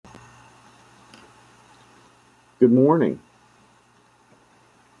Good morning,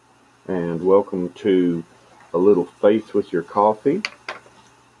 and welcome to A Little Faith with Your Coffee,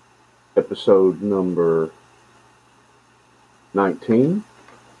 episode number 19.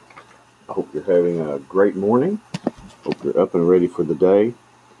 I hope you're having a great morning. Hope you're up and ready for the day.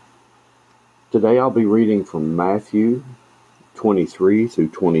 Today I'll be reading from Matthew 23 through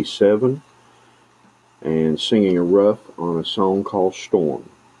 27 and singing a rough on a song called Storm.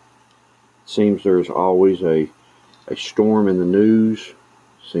 It seems there's always a storm in the news.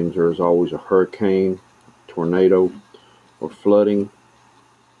 Seems there's always a hurricane, tornado, or flooding.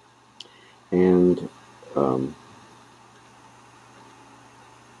 And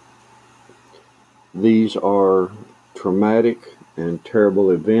these are traumatic and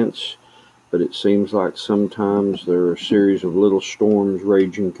terrible events, but it seems like sometimes there are a series of little storms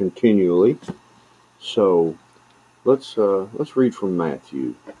raging continually. So let's read from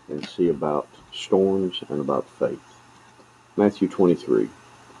Matthew and see about storms and about faith. Matthew 23.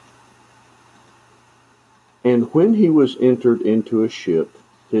 And when he was entered into a ship,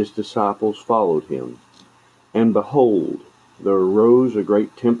 his disciples followed him. And behold, there arose a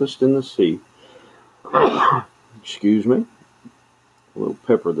great tempest in the sea. Excuse me, a little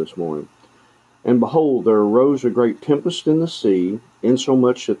pepper this morning. And behold, there arose a great tempest in the sea,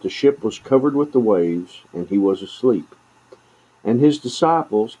 insomuch that the ship was covered with the waves, and he was asleep. And his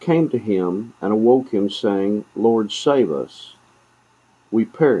disciples came to him and awoke him, saying, Lord, save us, we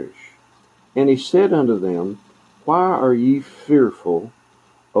perish. And he said unto them, Why are ye fearful,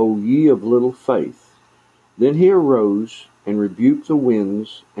 O ye of little faith? Then he arose and rebuked the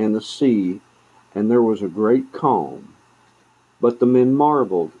winds and the sea, and there was a great calm. But the men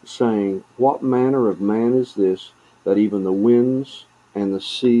marveled, saying, What manner of man is this, that even the winds and the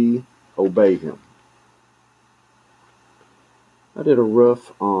sea obey him? I did a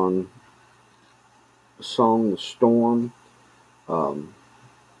rough on the song, The Storm,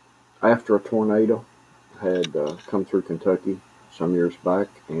 after a tornado had come through Kentucky some years back,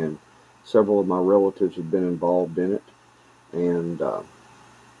 and several of my relatives had been involved in it, and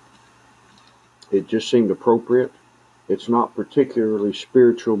it just seemed appropriate. It's not particularly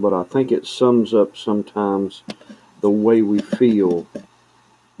spiritual, but I think it sums up sometimes the way we feel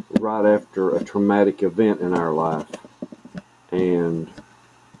right after a traumatic event in our life, and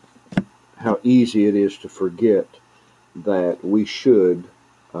how easy it is to forget that we should,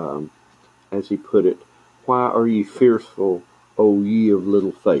 as he put it, why are ye fearful, O ye of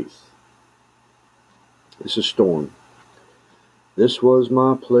little faith? This is Storm. This was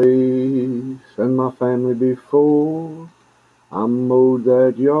my place and my family before. I mowed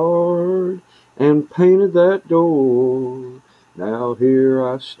that yard and painted that door. Now here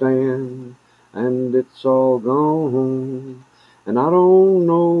I stand and it's all gone. And I don't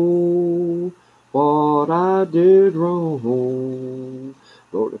know what I did wrong.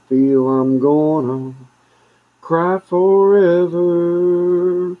 Lord, I feel I'm gonna cry forever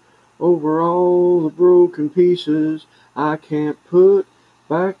over all the broken pieces I can't put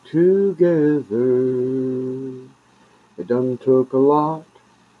back together. It done took a lot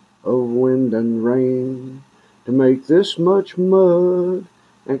of wind and rain to make this much mud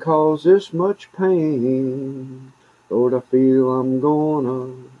and cause this much pain. Lord, I feel I'm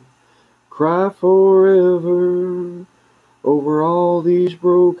gonna cry forever over all these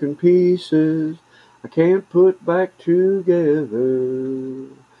broken pieces I can't put back together.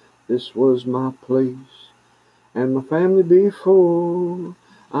 This was my place and my family before.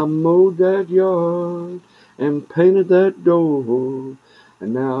 I mowed that yard and painted that door,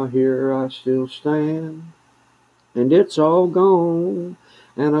 and now here I still stand, and it's all gone,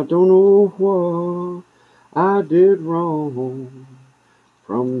 and I don't know what I did wrong.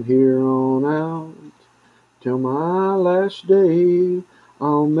 From here on out till my last day,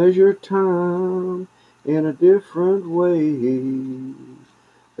 I'll measure time in a different way.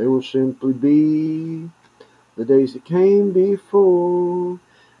 There will simply be the days that came before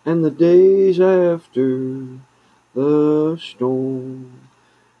and the days after the storm.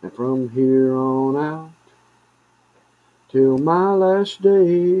 And from here on out till my last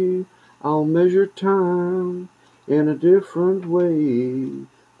day, I'll measure time in a different way.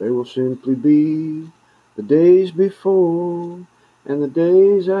 There will simply be the days before and the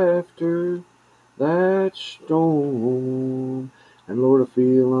days after that storm. And Lord, I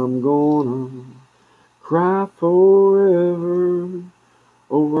feel I'm gonna cry forever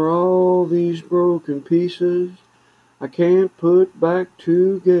over all these broken pieces I can't put back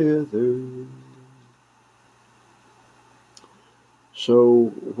together.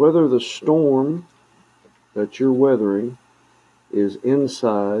 So whether the storm that you're weathering is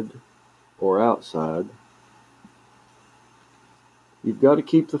inside or outside, You've got to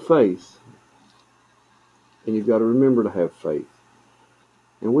keep the faith, and you've got to remember to have faith.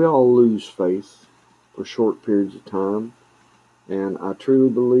 And we all lose faith for short periods of time, and I truly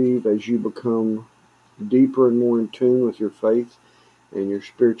believe as you become deeper and more in tune with your faith and your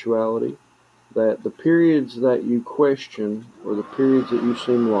spirituality, that the periods that you question, or the periods that you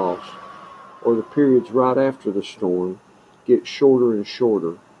seem lost, or the periods right after the storm get shorter and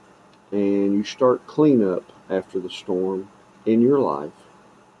shorter, and you start cleanup after the storm in your life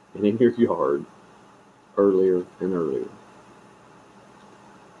and in your yard earlier and earlier.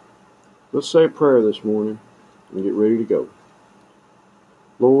 Let's say a prayer this morning and get ready to go.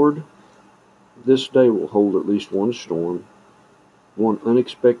 Lord, this day will hold at least one storm, one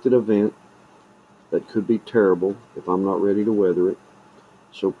unexpected event that could be terrible if I'm not ready to weather it.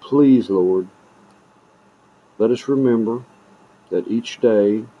 So please, Lord, let us remember that each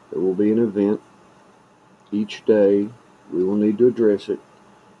day there will be an event. Each day we will need to address it,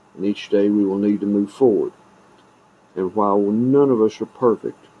 and each day we will need to move forward. And while none of us are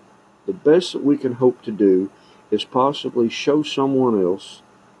perfect, the best that we can hope to do is possibly show someone else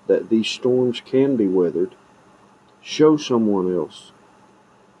that these storms can be weathered. Show someone else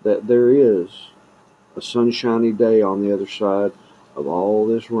that there is a sunshiny day on the other side of all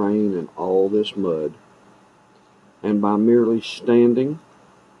this rain and all this mud. And by merely standing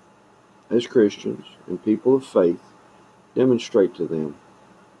as Christians and people of faith, demonstrate to them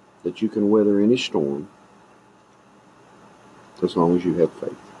that you can weather any storm as long as you have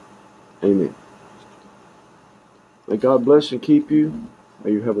faith. Amen. May God bless and keep you.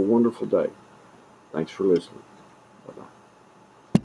 May you have a wonderful day. Thanks for listening.